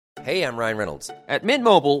Hey, I'm Ryan Reynolds. At Mint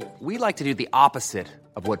Mobile, we like to do the opposite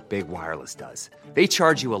of what Big Wireless does. They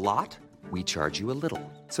charge you a lot, we charge you a little.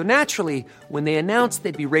 So naturally, when they announced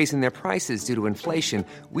they'd be raising their prices due to inflation,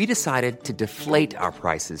 we decided to deflate our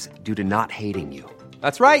prices due to not hating you.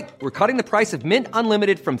 That's right. We're cutting the price of Mint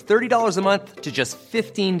Unlimited from $30 a month to just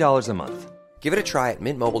 $15 a month. Give it a try at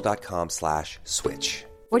mintmobile.com/switch.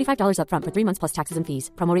 $45 up front for 3 months plus taxes and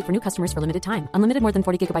fees. Promo rate for new customers for limited time. Unlimited more than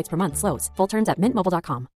 40 gigabytes per month. Slows full terms at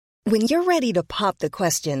mintmobile.com. When you're ready to pop the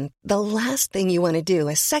question, the last thing you want to do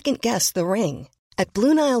is second-guess the ring. At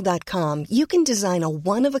BlueNile.com, you can design a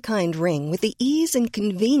one-of-a-kind ring with the ease and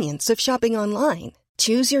convenience of shopping online.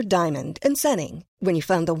 Choose your diamond and setting. When you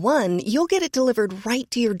find the one, you'll get it delivered right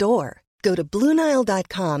to your door. Go to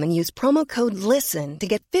BlueNile.com and use promo code LISTEN to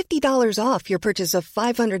get $50 off your purchase of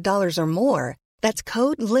 $500 or more. That's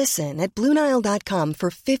code LISTEN at BlueNile.com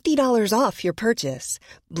for $50 off your purchase.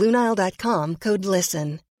 BlueNile.com, code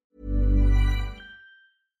LISTEN.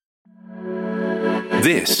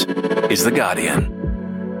 This is The Guardian.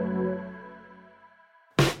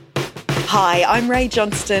 Hi, I'm Ray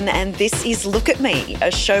Johnston and this is Look at Me, a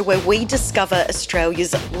show where we discover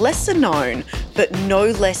Australia's lesser known but no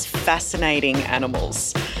less fascinating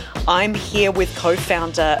animals. I'm here with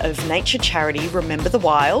co-founder of nature charity Remember the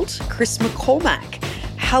Wild, Chris McCormack.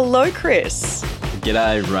 Hello, Chris.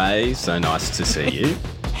 G'day, Ray. So nice to see you.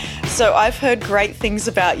 So I've heard great things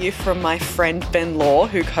about you from my friend Ben Law,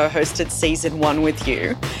 who co-hosted season 1 with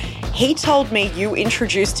you. He told me you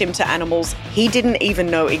introduced him to animals he didn't even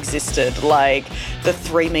know existed, like the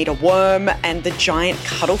 3-metre worm and the giant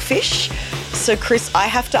cuttlefish. So Chris, I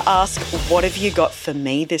have to ask, what have you got for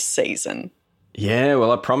me this season? Yeah,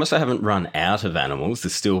 well, I promise I haven't run out of animals.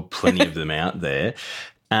 There's still plenty of them out there.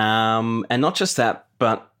 And not just that,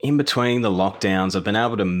 but in between the lockdowns, I've been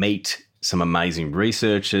able to meet some amazing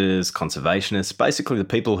researchers, conservationists, basically the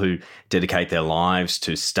people who dedicate their lives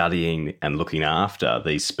to studying and looking after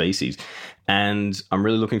these species. And I'm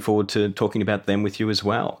really looking forward to talking about them with you as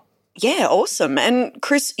well. Yeah, awesome. And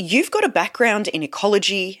Chris, you've got a background in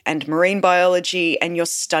ecology and marine biology, and you're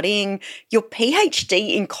studying your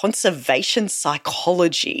PhD in conservation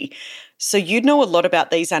psychology. So you'd know a lot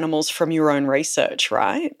about these animals from your own research,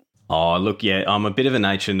 right? Oh, look, yeah, I'm a bit of a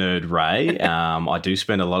nature nerd, Ray. I do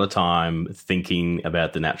spend a lot of time thinking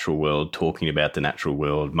about the natural world, talking about the natural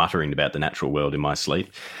world, muttering about the natural world in my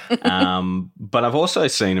sleep. But I've also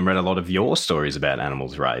seen and read a lot of your stories about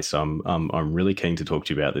animals, Ray. So I'm really keen to talk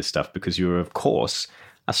to you about this stuff because you're, of course,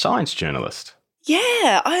 a science journalist.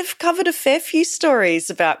 Yeah, I've covered a fair few stories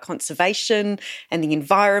about conservation and the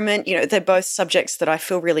environment. You know, they're both subjects that I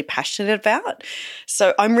feel really passionate about.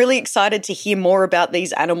 So I'm really excited to hear more about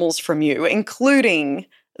these animals from you, including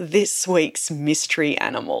this week's mystery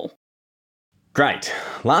animal. Great.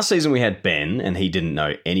 Last season we had Ben and he didn't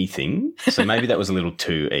know anything, so maybe that was a little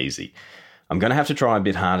too easy. I'm going to have to try a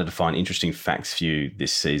bit harder to find interesting facts for you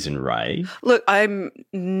this season, Ray. Look, I'm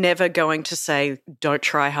never going to say don't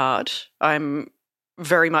try hard. I'm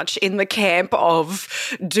very much in the camp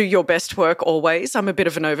of do your best work always. I'm a bit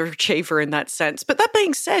of an overachiever in that sense. But that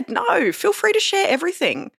being said, no, feel free to share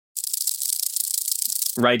everything.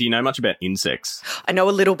 Ray, do you know much about insects? I know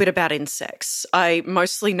a little bit about insects. I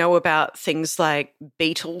mostly know about things like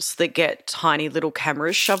beetles that get tiny little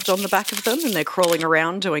cameras shoved on the back of them and they're crawling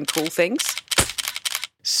around doing cool things.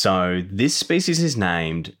 So this species is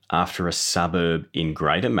named after a suburb in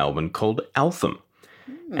Greater Melbourne called Eltham.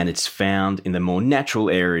 And it's found in the more natural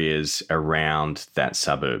areas around that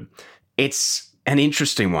suburb. It's an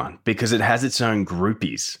interesting one because it has its own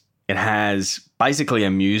groupies. It has basically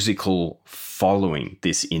a musical following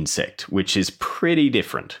this insect, which is pretty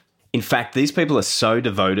different. In fact, these people are so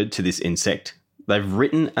devoted to this insect, they've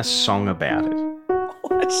written a song about it.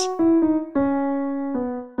 What?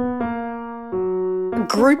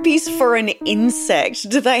 Groupies for an insect?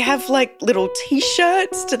 Do they have like little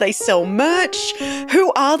t-shirts? Do they sell merch?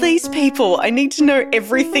 Who are these people? I need to know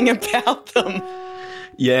everything about them.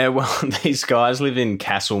 Yeah, well, these guys live in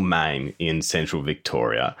Castlemaine in central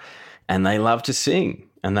Victoria and they love to sing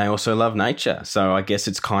and they also love nature. So I guess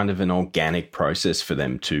it's kind of an organic process for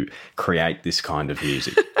them to create this kind of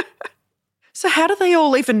music. So how do they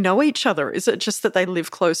all even know each other? Is it just that they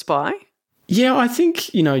live close by? Yeah, I think,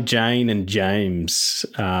 Jane and James,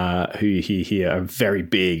 who you hear here, are very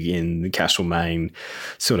big in the Castlemaine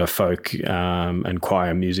sort of folk and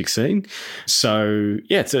choir music scene. So,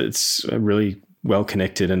 yeah, it's a really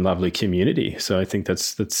well-connected and lovely community. So I think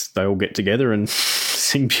that's they all get together and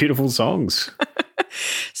sing beautiful songs.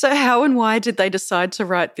 So how and why did they decide to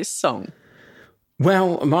write this song?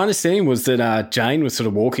 Well, my understanding was that Jane was sort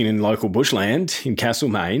of walking in local bushland in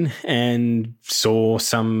Castlemaine and saw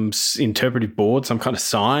some interpretive board, some kind of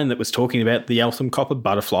sign that was talking about the Eltham copper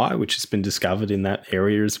butterfly, which has been discovered in that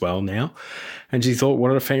area as well now. And she thought,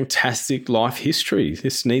 what a fantastic life history.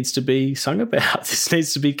 This needs to be sung about. This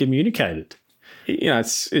needs to be communicated. You know,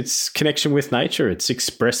 it's connection with nature. It's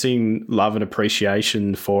expressing love and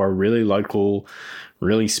appreciation for a really local,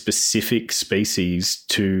 really specific species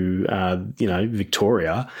to,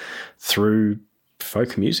 Victoria through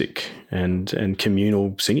folk music and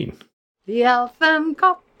communal singing. The Eltham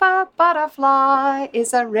copper butterfly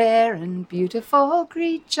is a rare and beautiful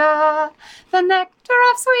creature. The nectar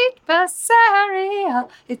of sweet Bessaria,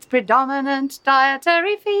 its predominant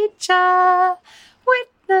dietary feature.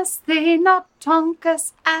 Witness the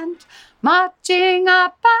Notonchus ant marching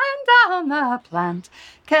up and down the plant,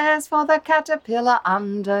 cares for the caterpillar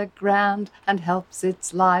underground and helps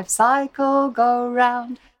its life cycle go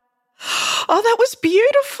round. Oh, that was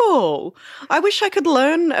beautiful. I wish I could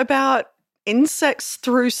learn about insects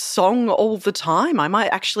through song all the time. I might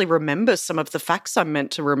actually remember some of the facts I'm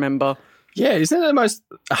meant to remember. Yeah, isn't that the most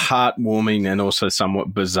heartwarming and also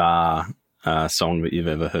somewhat bizarre song that you've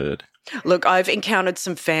ever heard? Look, I've encountered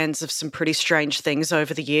some fans of some pretty strange things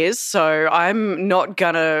over the years, so I'm not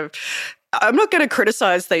gonna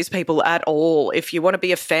criticize these people at all. If you want to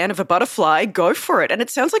be a fan of a butterfly, go for it. And it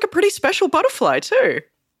sounds like a pretty special butterfly too.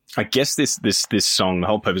 I guess this song, the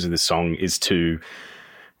whole purpose of this song is to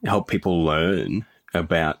help people learn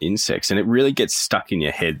about insects, and it really gets stuck in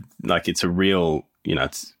your head. Like it's a real,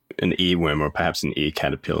 it's an earworm or perhaps an ear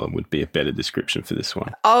caterpillar would be a better description for this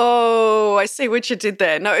one. Oh, I see what you did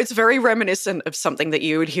there. No, it's very reminiscent of something that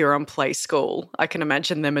you would hear on Play School. I can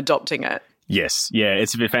imagine them adopting it. Yes, yeah,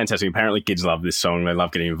 it's fantastic. Apparently kids love this song. They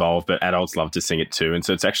love getting involved, but adults love to sing it too. And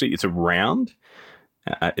so it's a round.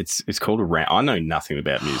 It's called a round. I know nothing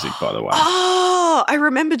about music, by the way. Oh, I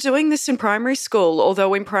remember doing this in primary school,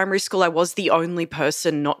 although in primary school I was the only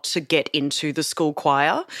person not to get into the school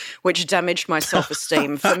choir, which damaged my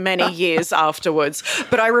self-esteem for many years afterwards.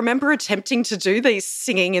 But I remember attempting to do these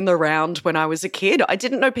singing in the round when I was a kid. I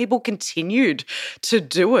didn't know people continued to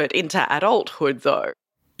do it into adulthood, though.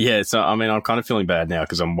 Yeah, so I mean, I'm kind of feeling bad now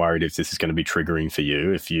because I'm worried if this is going to be triggering for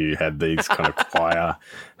you, if you had these kind of choir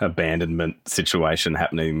abandonment situation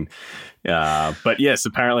happening. But yes,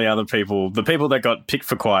 apparently the people that got picked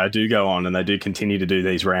for choir do go on and they do continue to do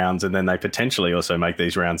these rounds, and then they potentially also make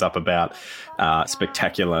these rounds up about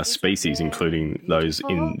spectacular species, including those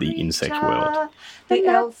in the insect world. The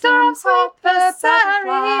Eltham copper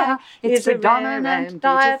butterfly, its predominant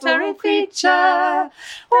dietary feature.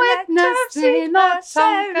 Witness the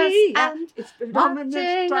Notonchus ant, its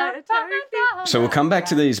predominant dietary feature. So we'll come back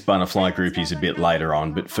to these butterfly groupies a bit later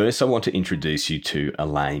on, but first I want to introduce you to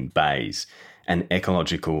Elaine Bays, an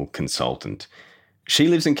ecological consultant. She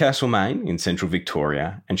lives in Castlemaine in central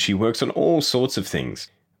Victoria, and she works on all sorts of things,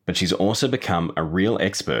 but she's also become a real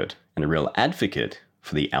expert and a real advocate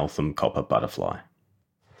for the Eltham copper butterfly.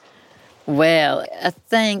 Well, I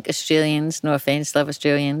think Australians, no offence, love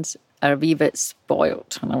Australians, are a wee bit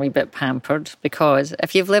spoilt and a wee bit pampered, because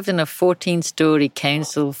if you've lived in a 14-storey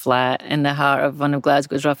council flat in the heart of one of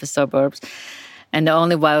Glasgow's roughest suburbs, and the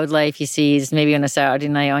only wildlife you see is maybe on a Saturday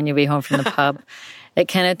night on your way home from the pub, it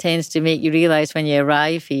kind of tends to make you realise when you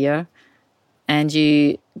arrive here and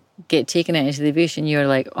you get taken out into the bush and you're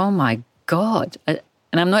like, oh my God. And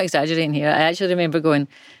I'm not exaggerating here. I actually remember going,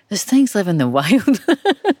 there's things live in the wild.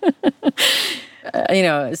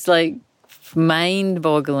 It's like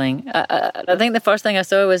mind-boggling. I think the first thing I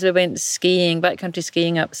saw was we went skiing, backcountry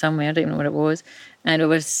skiing up somewhere, I don't even know what it was, and we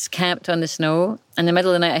were camped on the snow. In the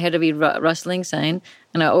middle of the night I heard a wee rustling sign,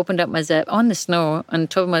 and I opened up my zip. On the snow, on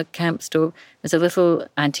top of my camp stove, was a little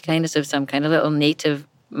antechinus of some kind, a little native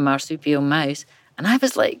marsupial mouse, and I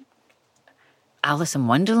was like, Alice in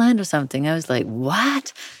Wonderland or something. I was like,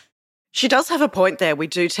 what? She does have a point there. We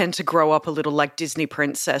do tend to grow up a little like Disney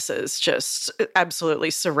princesses, just absolutely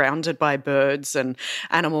surrounded by birds and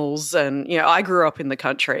animals. And, I grew up in the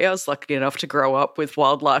country. I was lucky enough to grow up with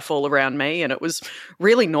wildlife all around me. And it was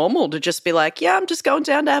really normal to just be like, yeah, I'm just going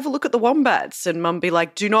down to have a look at the wombats. And Mum be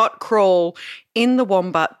like, do not crawl in the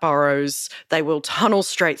wombat burrows. They will tunnel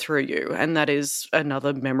straight through you. And that is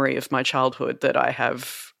another memory of my childhood that I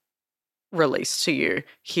have released to you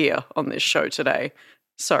here on this show today.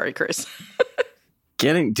 Sorry, Chris.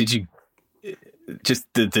 Did you just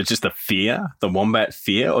the fear, the wombat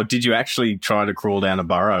fear, or did you actually try to crawl down a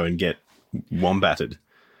burrow and get wombatted?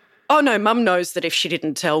 Oh, no, Mum knows that if she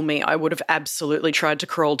didn't tell me, I would have absolutely tried to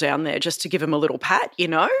crawl down there just to give him a little pat, you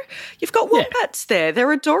know? You've got wombats there.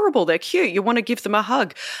 They're adorable. They're cute. You want to give them a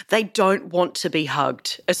hug. They don't want to be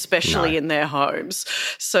hugged, especially in their homes.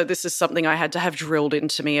 So this is something I had to have drilled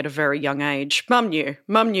into me at a very young age. Mum knew.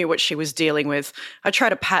 Mum knew what she was dealing with. I try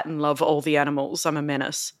to pat and love all the animals. I'm a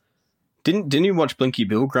menace. Didn't you watch Blinky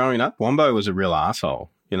Bill growing up? Wombo was a real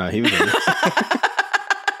asshole. You know, he was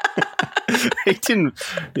he didn't,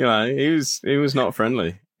 you know, he was not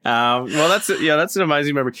friendly. Well, that's an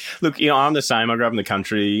amazing memory. Look, you know, I'm the same. I grew up in the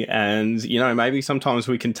country, and you know, maybe sometimes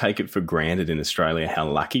we can take it for granted in Australia how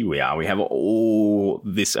lucky we are. We have all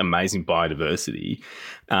this amazing biodiversity.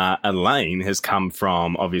 Elaine has come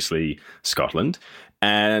from obviously Scotland,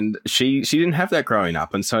 and she didn't have that growing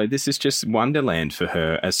up, and so this is just wonderland for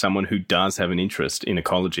her as someone who does have an interest in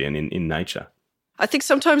ecology and in nature. I think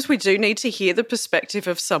sometimes we do need to hear the perspective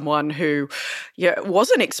of someone who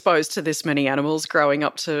wasn't exposed to this many animals growing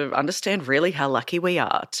up to understand really how lucky we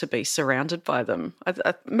are to be surrounded by them.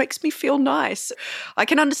 It makes me feel nice. I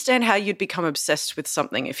can understand how you'd become obsessed with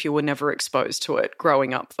something if you were never exposed to it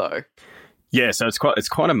growing up, though. Yeah, so it's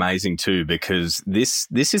quite amazing too, because this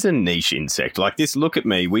is a niche insect. Like this, look at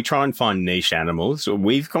me. We try and find niche animals.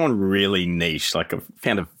 We've gone really niche. Like I've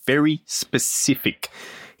found a very specific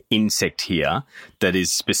insect here that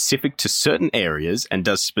is specific to certain areas and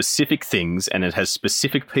does specific things, and it has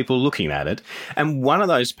specific people looking at it. And one of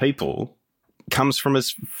those people comes from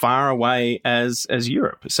as far away as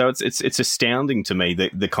Europe. So it's astounding to me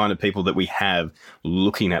the kind of people that we have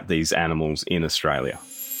looking at these animals in Australia.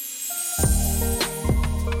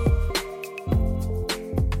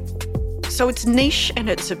 So it's niche and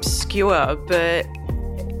it's obscure, but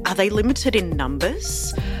are they limited in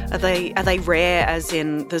numbers? Are they rare as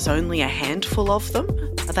in there's only a handful of them?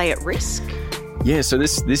 Are they at risk? Yeah, so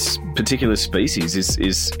this particular species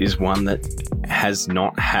is one that has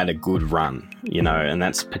not had a good run, you know, and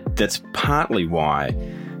that's partly why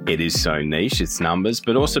it is so niche, its numbers,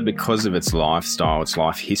 but also because of its lifestyle, its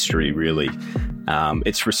life history, really.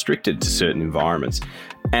 It's restricted to certain environments.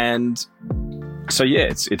 And so, yeah,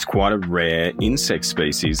 it's quite a rare insect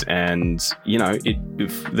species. And, you know,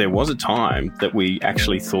 if there was a time that we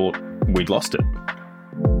actually thought we'd lost it.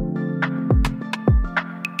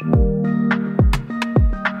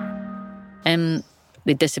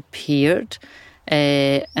 They disappeared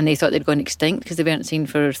and they thought they'd gone extinct because they weren't seen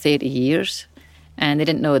for 30 years and they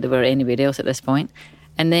didn't know they were anywhere else at this point.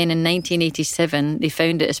 And then in 1987, they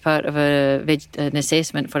found it as part of an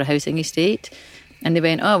assessment for a housing estate. And they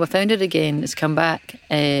went, we found it again, it's come back.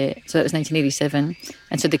 So that was 1987.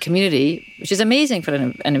 And so the community, which is amazing for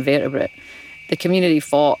an invertebrate, the community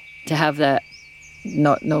fought to have that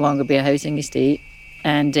no longer be a housing estate.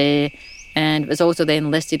 And it was also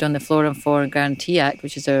then listed on the Flora and Fauna Guarantee Act,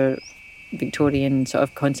 which is our Victorian sort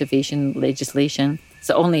of conservation legislation. It's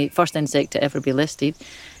the only first insect to ever be listed.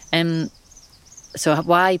 So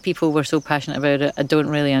why people were so passionate about it, I don't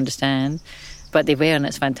really understand. But they were, and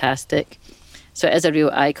it's fantastic. So it is a real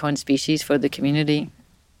icon species for the community.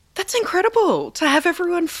 That's incredible, to have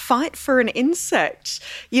everyone fight for an insect.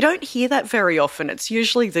 You don't hear that very often. It's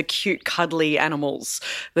usually the cute, cuddly animals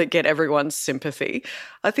that get everyone's sympathy.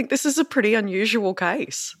 I think this is a pretty unusual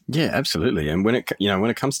case. Yeah, absolutely. And when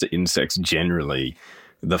it comes to insects generally,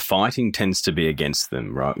 the fighting tends to be against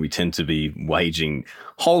them, right? We tend to be waging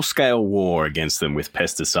whole-scale war against them with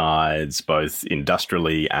pesticides, both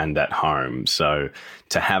industrially and at home. So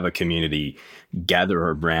to have a community gather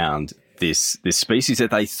around this species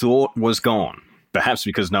that they thought was gone, perhaps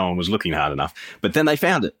because no one was looking hard enough, but then they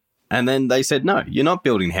found it. And then they said, no, you're not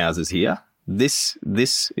building houses here. This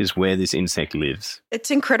is where this insect lives.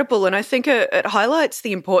 It's incredible. And I think it highlights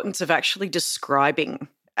the importance of actually describing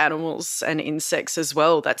animals and insects as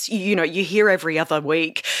well. That's, you know, you hear every other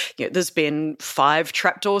week, there's been 5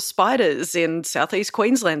 trapdoor spiders in southeast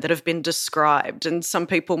Queensland that have been described. And some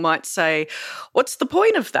people might say, what's the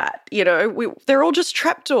point of that? They're all just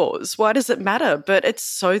trapdoors. Why does it matter? But it's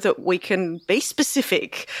so that we can be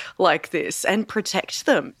specific like this and protect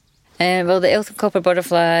them. Well, the Eltham copper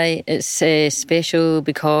butterfly is special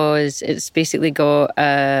because it's basically got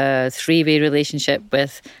a 3-way relationship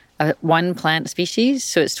with one plant species,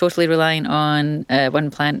 so it's totally relying on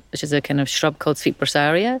one plant, which is a kind of shrub called sweet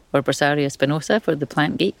Bursaria, or Bursaria spinosa for the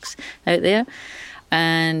plant geeks out there,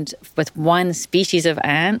 and with one species of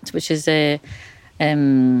ant, which is a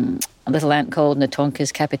little ant called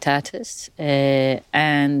Notoncus capitatus,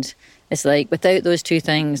 and it's like without those two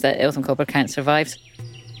things that Eltham copper can't survive.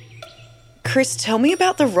 Chris, tell me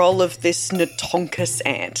about the role of this Notoncus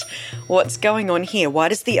ant. What's going on here? Why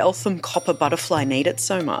does the Eltham copper butterfly need it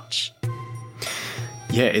so much?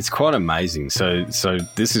 Yeah, it's quite amazing. So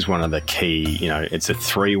this is one of the key, it's a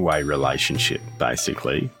three-way relationship,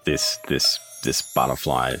 basically, this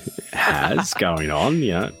butterfly has going on,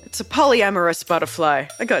 It's a polyamorous butterfly.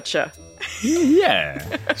 I gotcha.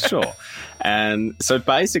 Yeah, sure. And so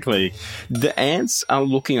basically, the ants are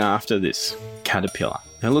looking after this caterpillar.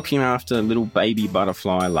 They're looking after little baby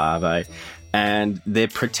butterfly larvae, and they're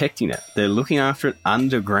protecting it. They're looking after it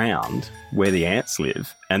underground where the ants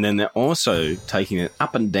live, and then they're also taking it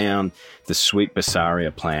up and down the sweet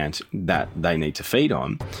Bassaria plant that they need to feed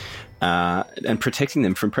on, and protecting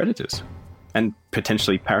them from predators and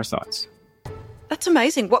potentially parasites. That's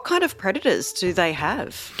amazing. What kind of predators do they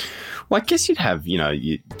have? Well, I guess you'd have,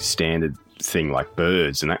 your standard thing like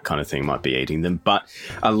birds and that kind of thing might be eating them, but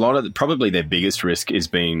a lot of probably their biggest risk is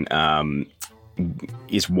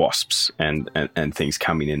wasps and things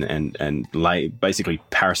coming in and basically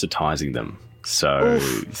parasitizing them. So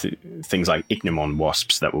things like ichneumon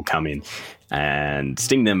wasps that will come in and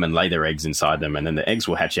sting them and lay their eggs inside them, and then the eggs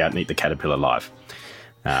will hatch out and eat the caterpillar alive.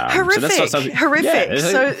 Horrific. Yeah.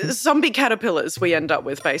 So zombie caterpillars we end up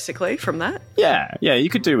with basically from that. Yeah,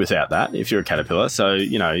 you could do without that if you're a caterpillar. So,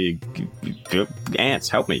 you ants,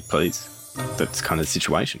 help me, please. That's kind of the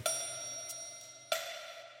situation.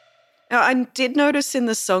 Now, I did notice in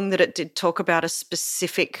the song that it did talk about a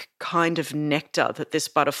specific kind of nectar that this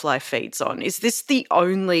butterfly feeds on. Is this the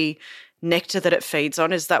only nectar that it feeds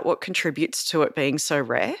on? Is that what contributes to it being so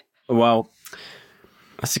rare? Well,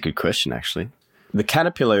 that's a good question, actually. The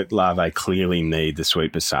caterpillar larvae clearly need the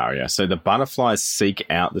sweet Bassaria. So the butterflies seek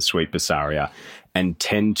out the sweet Bassaria and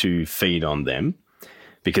tend to feed on them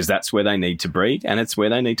because that's where they need to breed and it's where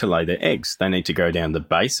they need to lay their eggs. They need to go down the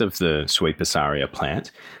base of the sweet Bassaria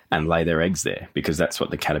plant and lay their eggs there because that's what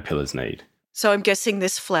the caterpillars need. So I'm guessing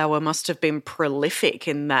this flower must have been prolific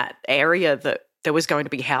in that area that there was going to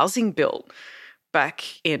be housing built back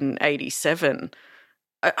in 87.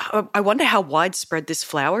 I wonder how widespread this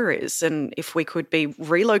flower is and if we could be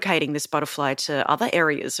relocating this butterfly to other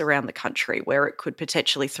areas around the country where it could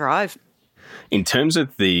potentially thrive. In terms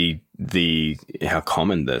of the how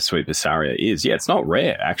common the sweet Bassaria is, it's not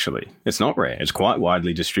rare, actually. It's not rare. It's quite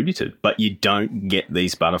widely distributed, but you don't get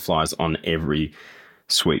these butterflies on every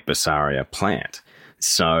sweet Bassaria plant.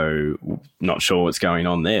 So not sure what's going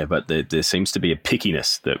on there, but there seems to be a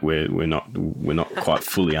pickiness that we're not quite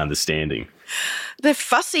fully understanding. They're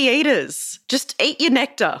fussy eaters. Just eat your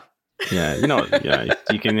nectar. Yeah,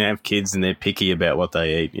 you can have kids and they're picky about what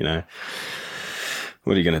they eat,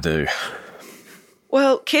 What are you going to do?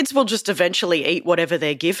 Well, kids will just eventually eat whatever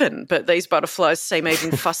they're given, but these butterflies seem even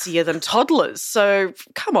fussier than toddlers. So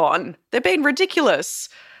come on, they're being ridiculous.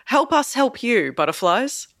 Help us help you,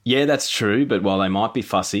 butterflies. Yeah, that's true, but while they might be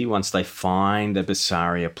fussy, once they find a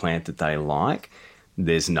Bassaria plant that they like,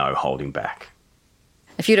 there's no holding back.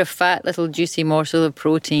 If you're a fat little juicy morsel of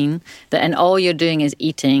protein and all you're doing is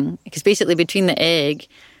eating, because basically between the egg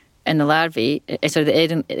and the larvae,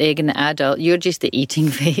 the egg and the adult, you're just the eating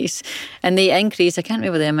phase. And they increase, I can't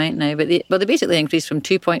remember the amount now, but they basically increase from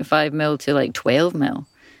 2.5 mil to like 12 mil.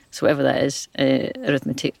 So whatever that is,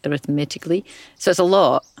 arithmetically. So it's a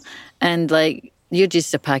lot. And like, you're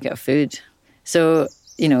just a packet of food. So,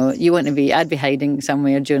 I'd be hiding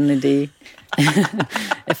somewhere during the day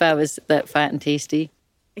if I was that fat and tasty.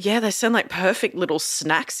 Yeah, they sound like perfect little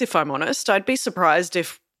snacks, if I'm honest. I'd be surprised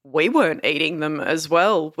if we weren't eating them as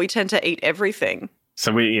well. We tend to eat everything.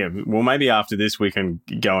 So maybe after this we can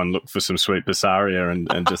go and look for some sweet Bassaria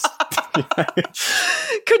and just...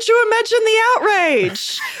 Could you imagine the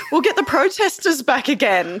outrage? We'll get the protesters back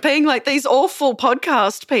again, being like these awful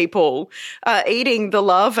podcast people eating the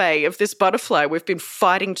larvae of this butterfly we've been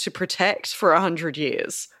fighting to protect for 100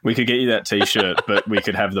 years. We could get you that T-shirt, but we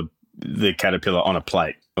could have the caterpillar on a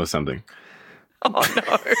plate or something. Oh,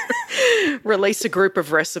 no. Release a group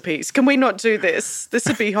of recipes. Can we not do this? This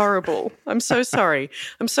would be horrible. I'm so sorry.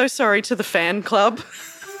 I'm so sorry to the fan club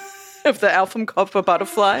of the Alpham Copper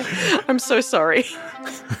Butterfly. I'm so sorry.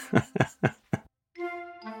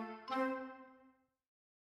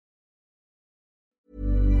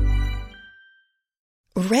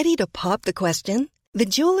 Ready to pop the question? The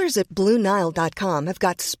jewelers at BlueNile.com have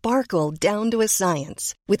got sparkle down to a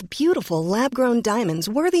science with beautiful lab-grown diamonds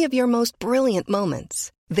worthy of your most brilliant moments.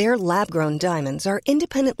 Their lab-grown diamonds are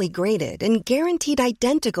independently graded and guaranteed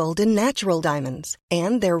identical to natural diamonds,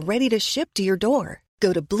 and they're ready to ship to your door.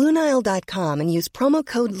 Go to BlueNile.com and use promo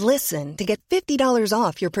code LISTEN to get $50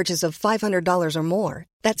 off your purchase of $500 or more.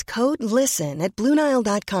 That's code LISTEN at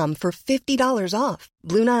BlueNile.com for $50 off.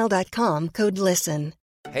 BlueNile.com, code LISTEN.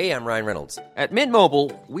 Hey, I'm Ryan Reynolds. At Mint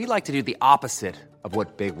Mobile, we like to do the opposite of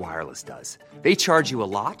what Big Wireless does. They charge you a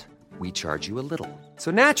lot, we charge you a little.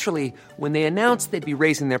 So naturally, when they announced they'd be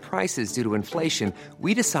raising their prices due to inflation,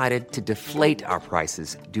 we decided to deflate our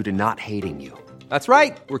prices due to not hating you. That's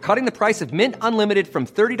right. We're cutting the price of Mint Unlimited from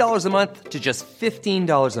 $30 a month to just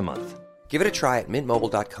 $15 a month. Give it a try at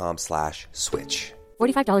mintmobile.com/switch.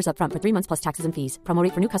 $45 up front for 3 months plus taxes and fees. Promo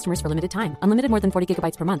rate for new customers for limited time. Unlimited more than 40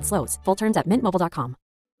 gigabytes per month. Slows full terms at mintmobile.com.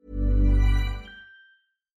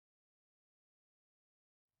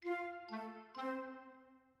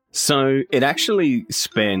 So it actually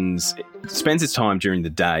spends its time during the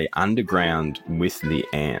day underground with the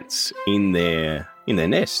ants in their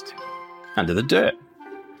nest, under the dirt,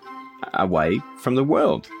 away from the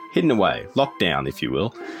world, hidden away, locked down, if you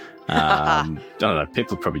will. I don't know,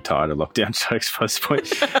 people are probably tired of lockdown jokes by this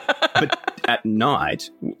point. But at night,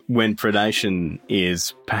 when predation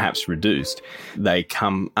is perhaps reduced, they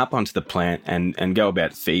come up onto the plant and go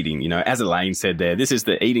about feeding. You know, as Elaine said there, this is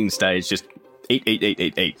the eating stage, just eat, eat, eat,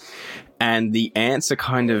 eat, eat. And the ants are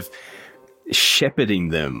kind of shepherding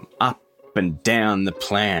them up and down the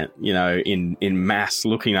plant, you know, in mass,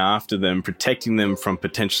 looking after them, protecting them from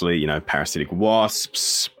potentially, you know, parasitic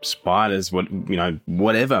wasps, spiders,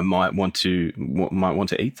 whatever might want to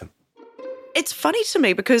eat them. It's funny to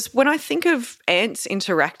me because when I think of ants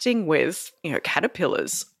interacting with, you know,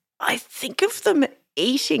 caterpillars, I think of them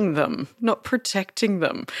eating them, not protecting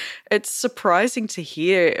them. It's surprising to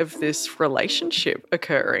hear of this relationship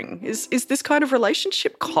occurring. Is this kind of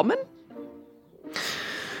relationship common?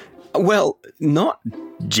 Well, not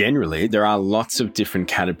generally. There are lots of different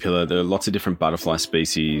there are lots of different butterfly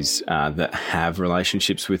species that have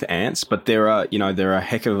relationships with ants, but there are a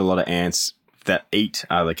heck of a lot of ants that eat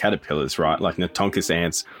other caterpillars, right? Like Nothoncus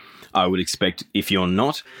ants, I would expect if you're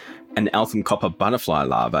not an Eltham copper butterfly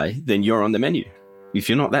larvae, then you're on the menu. If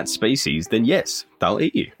you're not that species, then yes, they'll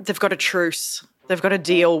eat you. They've got a truce. They've got a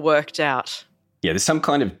deal worked out. Yeah, there's some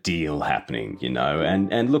kind of deal happening, you know.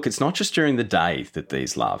 And look, it's not just during the day that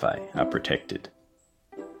these larvae are protected.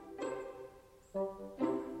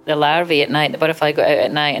 The larvae at night, the butterfly go out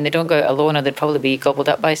at night and they don't go out alone or they'd probably be gobbled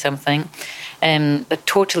up by something. They're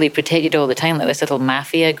totally protected all the time, like this little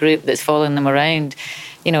mafia group that's following them around,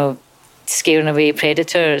 you know, scaring away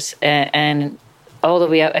predators. And all the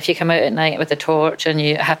way out, if you come out at night with a torch and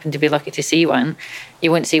you happen to be lucky to see one,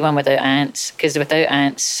 you won't see one without ants, because without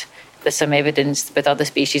ants, there's some evidence with other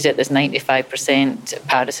species that there's 95%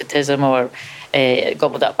 parasitism or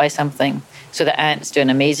gobbled up by something. So the ants do an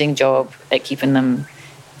amazing job at keeping them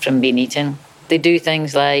from being eaten. They do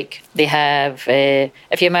things like they have,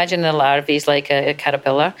 if you imagine the larvae is like a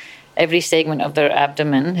caterpillar, every segment of their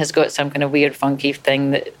abdomen has got some kind of weird funky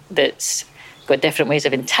thing that's got different ways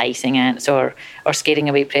of enticing ants or scaring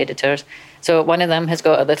away predators. So one of them has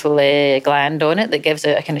got a little gland on it that gives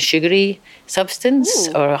a kind of sugary substance,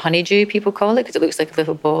 or a honeydew, people call it, because it looks like a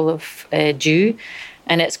little ball of dew.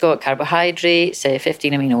 And it's got carbohydrates,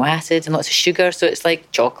 15 amino acids, and lots of sugar. So it's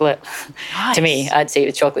like chocolate. Nice. To me. I'd say it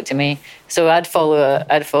was chocolate to me. So I'd follow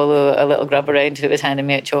a little grub around who was handing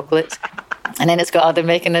me out chocolates. And then it's got other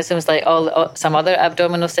mechanisms, like some other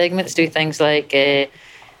abdominal segments do things like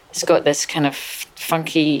it's got this kind of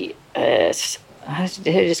funky, how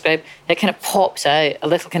do you describe? It kind of pops out, a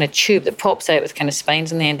little kind of tube that pops out with kind of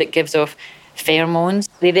spines in the end that gives off pheromones.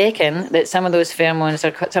 They reckon that some of those pheromones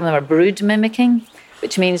some of them are brood mimicking,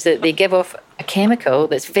 which means that they give off a chemical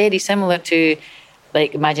that's very similar to,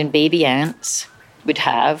 like, imagine baby ants would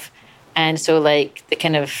have. And so, like, the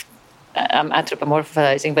kind of, I'm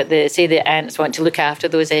anthropomorphizing, but they say the ants want to look after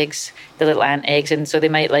those eggs, the little ant eggs, and so they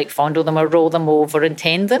might, like, fondle them or roll them over and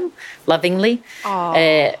tend them lovingly.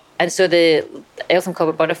 And so the Eltham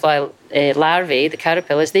copper butterfly larvae, the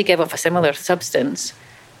caterpillars, they give off a similar substance.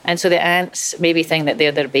 And so the ants maybe think that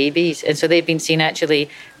they're their babies. And so they've been seen actually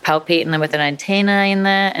palpating them with an antenna in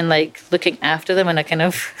that and, like, looking after them in a kind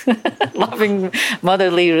of loving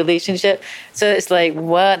motherly relationship. So it's like,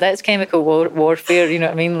 what? That's chemical warfare, you know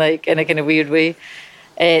what I mean? Like, in a kind of weird way.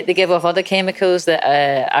 They give off other chemicals that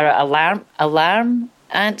are alarm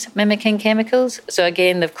ant mimicking chemicals. So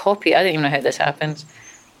again, they've copied, I don't even know how this happens.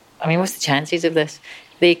 I mean, what's the chances of this?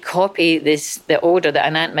 They copy the odour that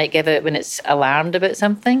an ant might give out when it's alarmed about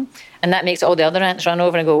something, and that makes all the other ants run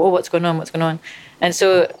over and go, oh, what's going on? And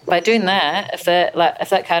so by doing that, if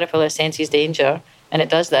that caterpillar senses danger and it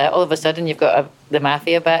does that, all of a sudden you've got the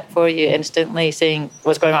mafia back for you instantly saying,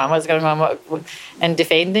 what's going on, and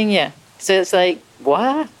defending you. So it's like,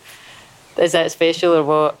 what? Is that special or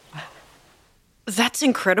what? That's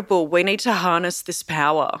incredible. We need to harness this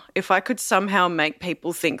power. If I could somehow make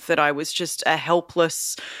people think that I was just a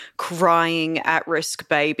helpless, crying, at-risk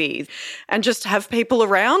baby and just have people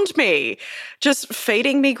around me just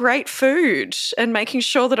feeding me great food and making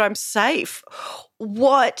sure that I'm safe.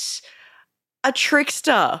 What a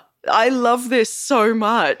trickster. I love this so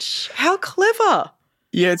much. How clever.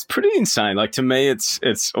 Yeah, it's pretty insane. Like, to me,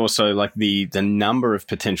 it's also like the number of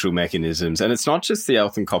potential mechanisms, and it's not just the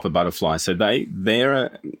elf and copper butterfly. So they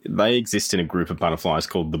exist in a group of butterflies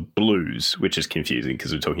called the blues, which is confusing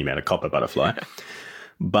because we're talking about a copper butterfly.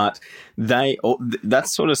 But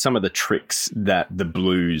that's sort of some of the tricks that the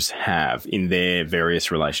blues have in their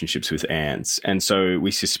various relationships with ants. And so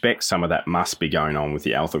we suspect some of that must be going on with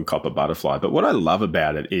the elf and copper butterfly. But what I love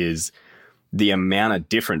about it is the amount of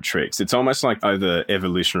different tricks. It's almost like over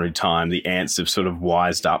evolutionary time, the ants have sort of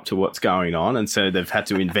wised up to what's going on, and so they've had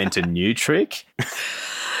to invent a new trick.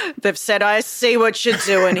 They've said, I see what you're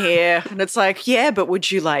doing here. And it's like, yeah, but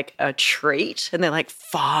would you like a treat? And they're like,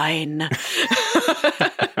 fine.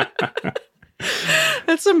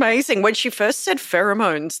 That's amazing. When she first said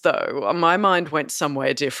pheromones, though, my mind went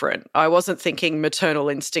somewhere different. I wasn't thinking maternal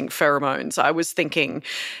instinct pheromones. I was thinking,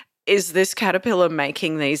 is this caterpillar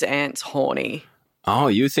making these ants horny? Oh,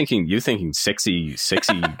 you're thinking sexy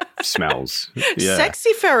smells. Yeah.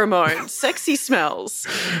 Sexy pheromones, sexy smells.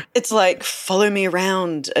 It's like, follow me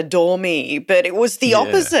around, adore me. But it was the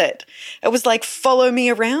opposite. It was like, follow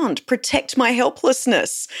me around, protect my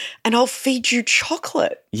helplessness, and I'll feed you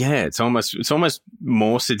chocolate. Yeah, it's almost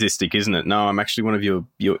more sadistic, isn't it? No, I'm actually one of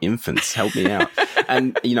your infants. Help me out.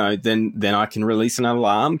 And, then I can release an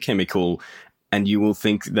alarm chemical, and you will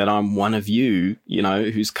think that I'm one of you,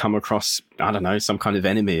 who's come across, I don't know, some kind of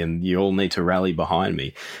enemy, and you all need to rally behind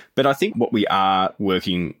me. But I think what we are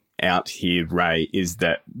working out here, Ray, is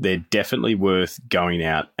that they're definitely worth going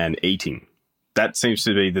out and eating. That seems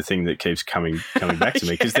to be the thing that keeps coming back to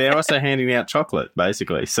me, because they're also handing out chocolate,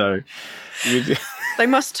 basically. So they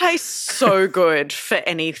must taste so good for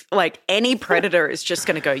any predator is just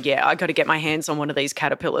going to go, yeah, I got to get my hands on one of these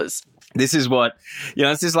caterpillars. This is what,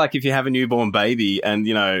 it's just like if you have a newborn baby and,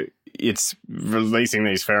 it's releasing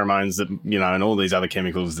these pheromones that, and all these other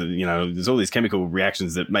chemicals that, there's all these chemical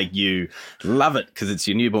reactions that make you love it because it's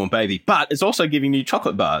your newborn baby, but it's also giving you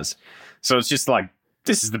chocolate bars. So it's just like,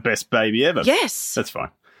 this is the best baby ever. Yes. That's fine.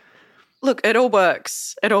 Look, it all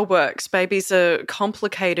works. It all works. Babies are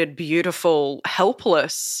complicated, beautiful,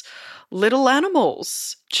 helpless little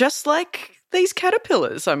animals, just like these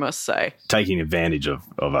caterpillars, I must say. Taking advantage of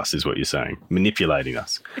us is what you're saying. Manipulating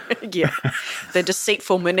us. Yeah. They're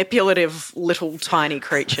deceitful, manipulative, little tiny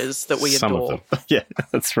creatures that we Some adore. of them. Yeah,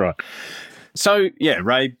 that's right. So, yeah,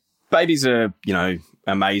 Ray, babies are,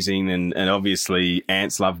 amazing, and obviously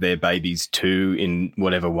ants love their babies too in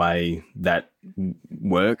whatever way that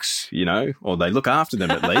works, or they look after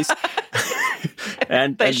them at least.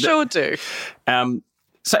 They sure do.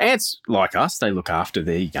 So ants, like us, they look after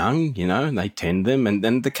their young, and they tend them, and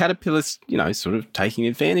then the caterpillars, sort of taking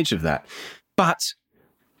advantage of that. But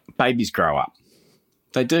babies grow up.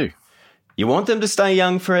 They do. You want them to stay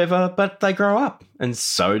young forever, but they grow up, and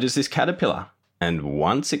so does this caterpillar. And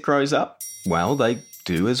once it grows up, well, they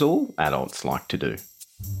do as all adults like to do.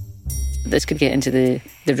 This could get into the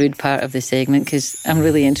rude part of the segment because I'm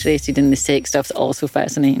really interested in the sex stuff. That's also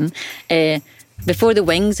fascinating. Before the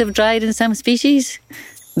wings have dried in some species,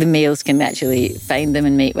 the males can actually find them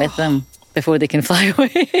and mate with them before they can fly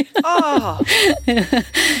away.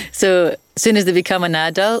 So as soon as they become an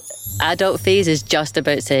adult phase is just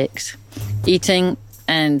about sex, eating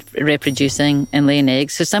and reproducing and laying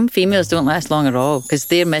eggs. So some females don't last long at all because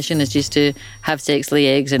their mission is just to have sex, lay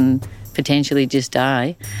eggs and potentially just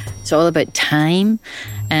die. It's all about time,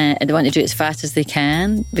 and they want to do it as fast as they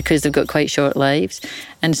can because they've got quite short lives.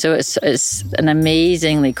 And so it's an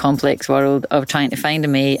amazingly complex world of trying to find a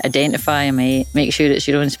mate, identify a mate, make sure it's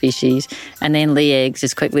your own species, and then lay eggs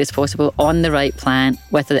as quickly as possible on the right plant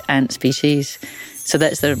with the ant species. So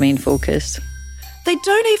that's their main focus. They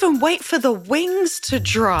don't even wait for the wings to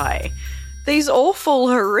dry. These awful,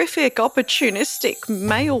 horrific, opportunistic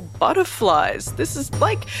male butterflies. This is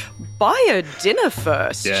like, buy a dinner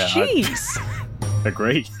first. Yeah, jeez.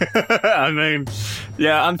 Agree. I mean,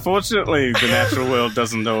 yeah, unfortunately, the natural world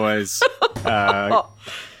doesn't always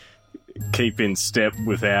keep in step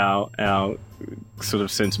with our sort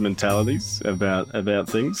of sentimentalities about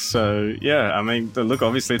things. So, yeah, I mean, look,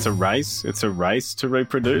 obviously it's a race. It's a race to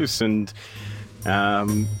reproduce. And,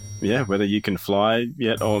 whether you can fly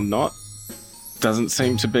yet or not doesn't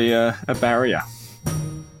seem to be a barrier.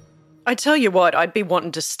 I tell you what, I'd be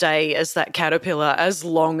wanting to stay as that caterpillar as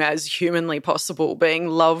long as humanly possible, being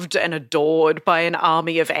loved and adored by an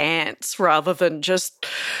army of ants rather than just,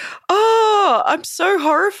 oh, I'm so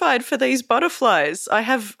horrified for these butterflies. I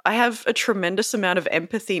have a tremendous amount of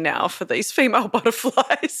empathy now for these female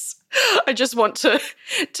butterflies. I just want to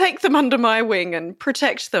take them under my wing and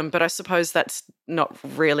protect them, but I suppose that's not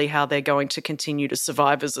really how they're going to continue to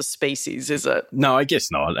survive as a species, is it? No, I guess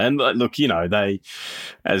not. And look, they,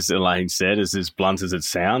 as Elaine said, as blunt as it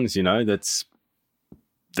sounds, they're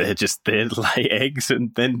there to lay eggs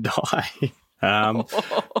and then die.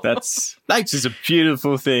 Nature's a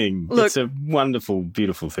beautiful thing. Look, it's a wonderful,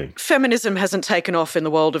 beautiful thing. Feminism hasn't taken off in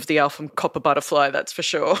the world of the Eltham copper butterfly, that's for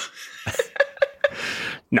sure.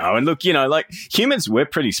 No, and look, humans, we're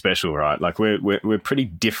pretty special, right? Like we're pretty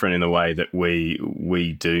different in the way that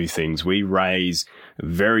we do things. We raise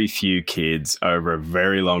very few kids over a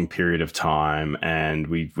very long period of time, and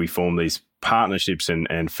we form these partnerships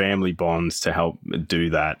and family bonds to help do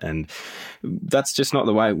that. And that's just not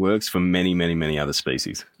the way it works for many, many, many other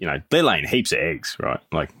species. They're laying heaps of eggs, right?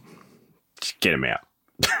 Like, just get them out.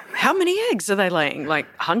 How many eggs are they laying? Like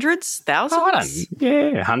hundreds, thousands?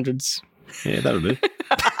 Yeah, hundreds. Yeah, that'll do.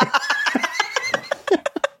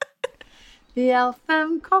 The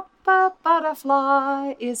Eltham copper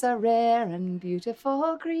butterfly is a rare and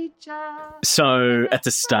beautiful creature. So at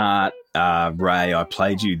the start, Ray, I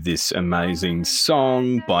played you this amazing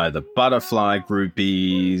song by the Butterfly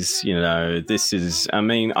Groupies. This is,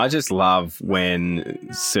 I just love when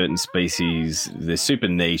certain species, they're super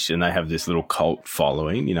niche and they have this little cult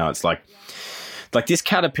following. It's like this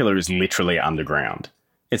caterpillar is literally underground.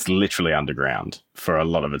 It's literally underground for a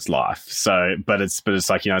lot of its life. So, but it's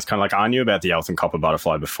like, it's kind of like I knew about the Eltham copper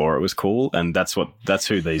butterfly before it was cool, and that's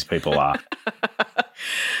who these people are.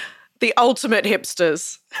 The ultimate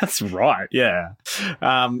hipsters. That's right. Yeah.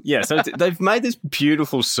 So they've made this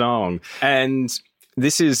beautiful song, and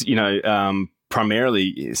this is,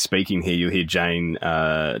 primarily speaking here, you hear Jane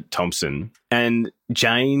Thompson, and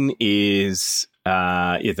Jane is,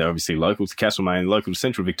 they're obviously local to Castlemaine, local to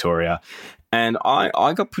Central Victoria. And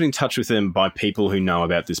I got put in touch with them by people who know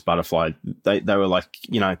about this butterfly. They were like,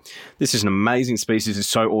 this is an amazing species. It's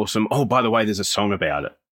so awesome. Oh, by the way, there's a song about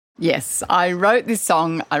it. Yes, I wrote this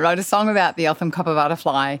song. I wrote a song about the Eltham copper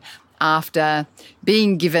butterfly after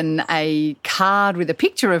being given a card with a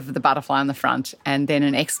picture of the butterfly on the front and then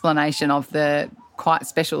an explanation of the quite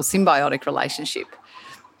special symbiotic relationship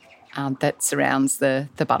that surrounds the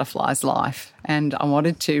butterfly's life. And I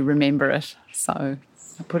wanted to remember it, so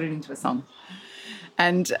I put it into a song.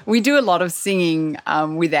 And we do a lot of singing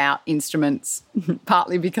without instruments,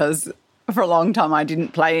 partly because for a long time I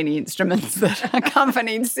didn't play any instruments that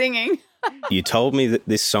accompanied singing. You told me that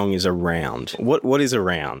this song is a round. What is a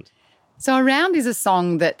round? So a round is a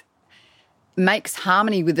song that makes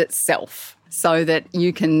harmony with itself, so that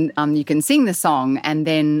you can sing the song, and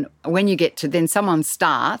then when you get to, then someone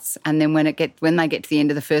starts, and then when they get to the end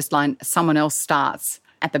of the first line, someone else starts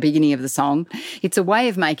at the beginning of the song. It's a way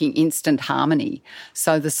of making instant harmony.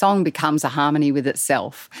 So the song becomes a harmony with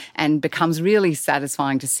itself and becomes really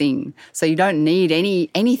satisfying to sing. So you don't need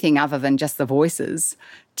anything other than just the voices.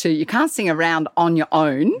 You can't sing around on your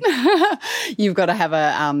own. You've got to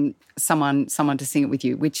have someone to sing it with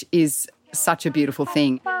you, which is such a beautiful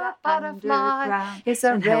thing. Butterfly is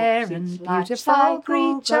a rare and beautiful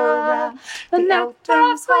creature. The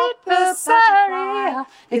nectar of sweet Bessarabia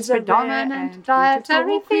is a predominant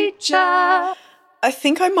dietary feature. I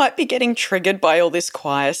think I might be getting triggered by all this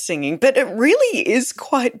choir singing, but it really is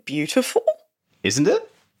quite beautiful. Isn't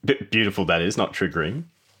it? Beautiful, that is, not triggering.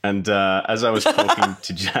 And as I was talking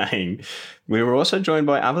to Jane, we were also joined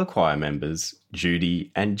by other choir members,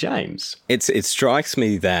 Judy and James. It strikes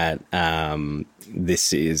me that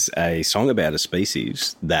this is a song about a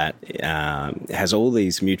species that has all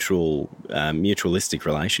these mutualistic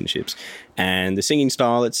relationships, and the singing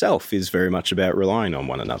style itself is very much about relying on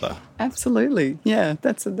one another. Absolutely. Yeah,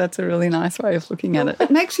 that's a really nice way of looking at it. It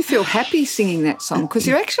makes you feel happy singing that song because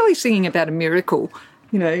you're actually singing about a miracle.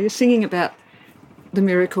 You're singing about the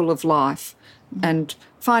miracle of life and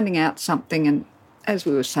finding out something, and as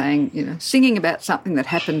we were saying, singing about something that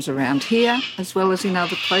happens around here as well as in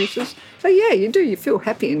other places. So yeah, you do. You feel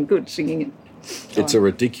happy and good singing it. It's a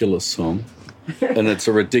ridiculous song and it's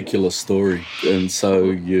a ridiculous story, and so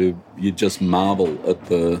you just marvel at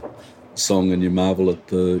the song and you marvel at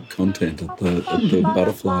the content, at the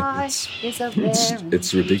butterfly.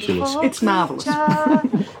 It's ridiculous. It's marvellous.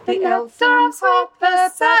 The elfin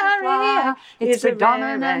butterfly is a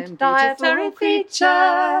predominant dietary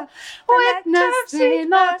feature, witnessed in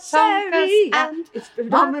the circus and its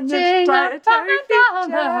predominant dietary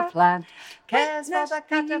feature. There's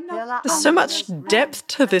so much depth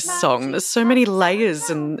to this song. There's so many layers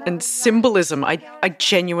and symbolism. I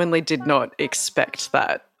genuinely did not expect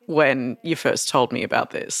that when you first told me about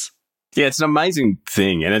this. Yeah, it's an amazing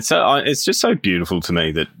thing, and it's just so beautiful to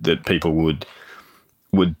me that people would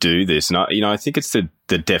do this. And I think it's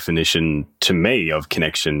the definition to me of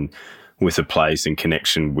connection with a place and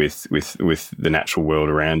connection with the natural world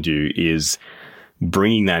around you is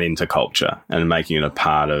bringing that into culture and making it a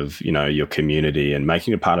part of, your community and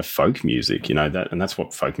making it a part of folk music, and that's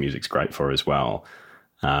what folk music's great for as well.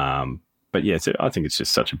 But yeah, I think it's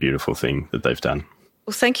just such a beautiful thing that they've done.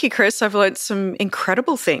 Well, thank you, Chris. I've learned some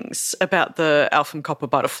incredible things about the Alpham copper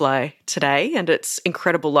butterfly today and its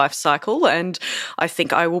incredible life cycle. And I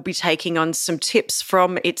think I will be taking on some tips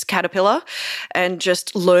from its caterpillar and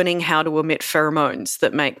just learning how to emit pheromones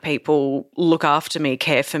that make people look after me,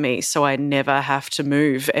 care for me, so I never have to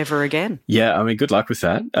move ever again. Yeah, I mean, good luck with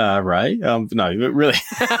that, Ray. No, really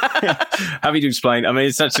happy to explain. I mean,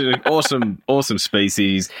 it's such an awesome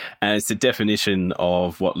species, and it's the definition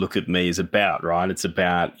of what Look at Me is about, right? It's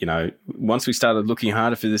about, once we started looking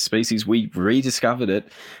harder for this species, we rediscovered it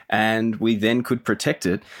and we then could protect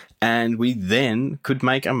it and we then could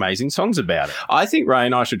make amazing songs about it. I think Ray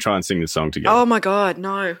and I should try and sing this song together. Oh my God,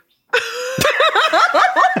 no.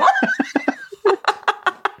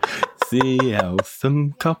 The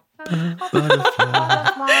Alpham copper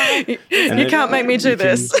butterfly. You can't make me do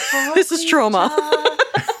this. This is trauma.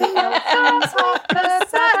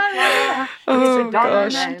 Oh,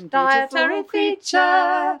 gosh. Dietary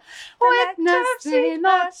feature, witnessed in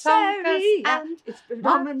the circus and its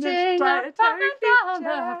predominant dietary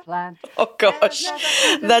feature. Oh gosh,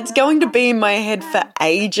 that's going to be in my head for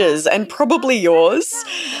ages and probably yours.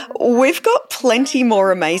 We've got plenty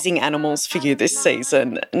more amazing animals for you this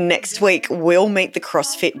season. Next week, we'll meet the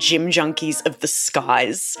CrossFit gym junkies of the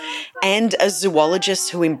skies and a zoologist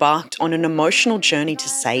who embarked on an emotional journey to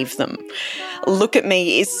save them. Look at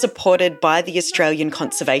Me is supported by the Australian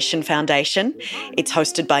Conservation Foundation. It's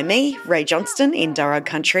hosted by me, Ray Johnston, in Darug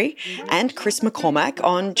Country, and Chris McCormack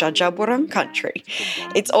on Dja Dja Wurrung Country.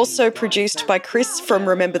 It's also produced by Chris from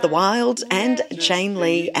Remember the Wild and Jane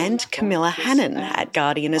Lee and Camilla Hannon at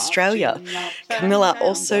Guardian Australia. Camilla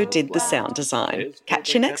also did the sound design.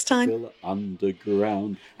 Catch you next time.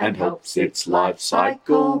 Underground and helps its life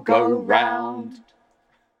cycle go round.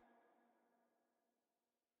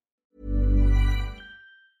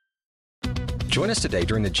 Join us today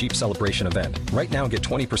during the Jeep Celebration event. Right now, get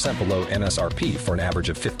 20% below MSRP for an average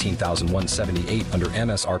of $15,178 under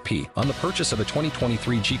MSRP on the purchase of a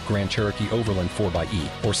 2023 Jeep Grand Cherokee Overland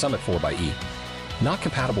 4xE or Summit 4xE. Not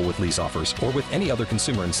compatible with lease offers or with any other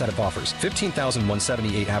consumer incentive offers.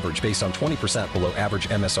 $15,178 average based on 20% below average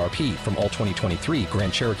MSRP from all 2023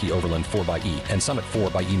 Grand Cherokee Overland 4xE and Summit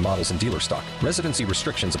 4xE models in dealer stock. Residency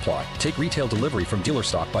restrictions apply. Take retail delivery from dealer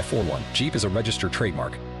stock by 4/1. Jeep is a registered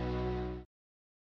trademark.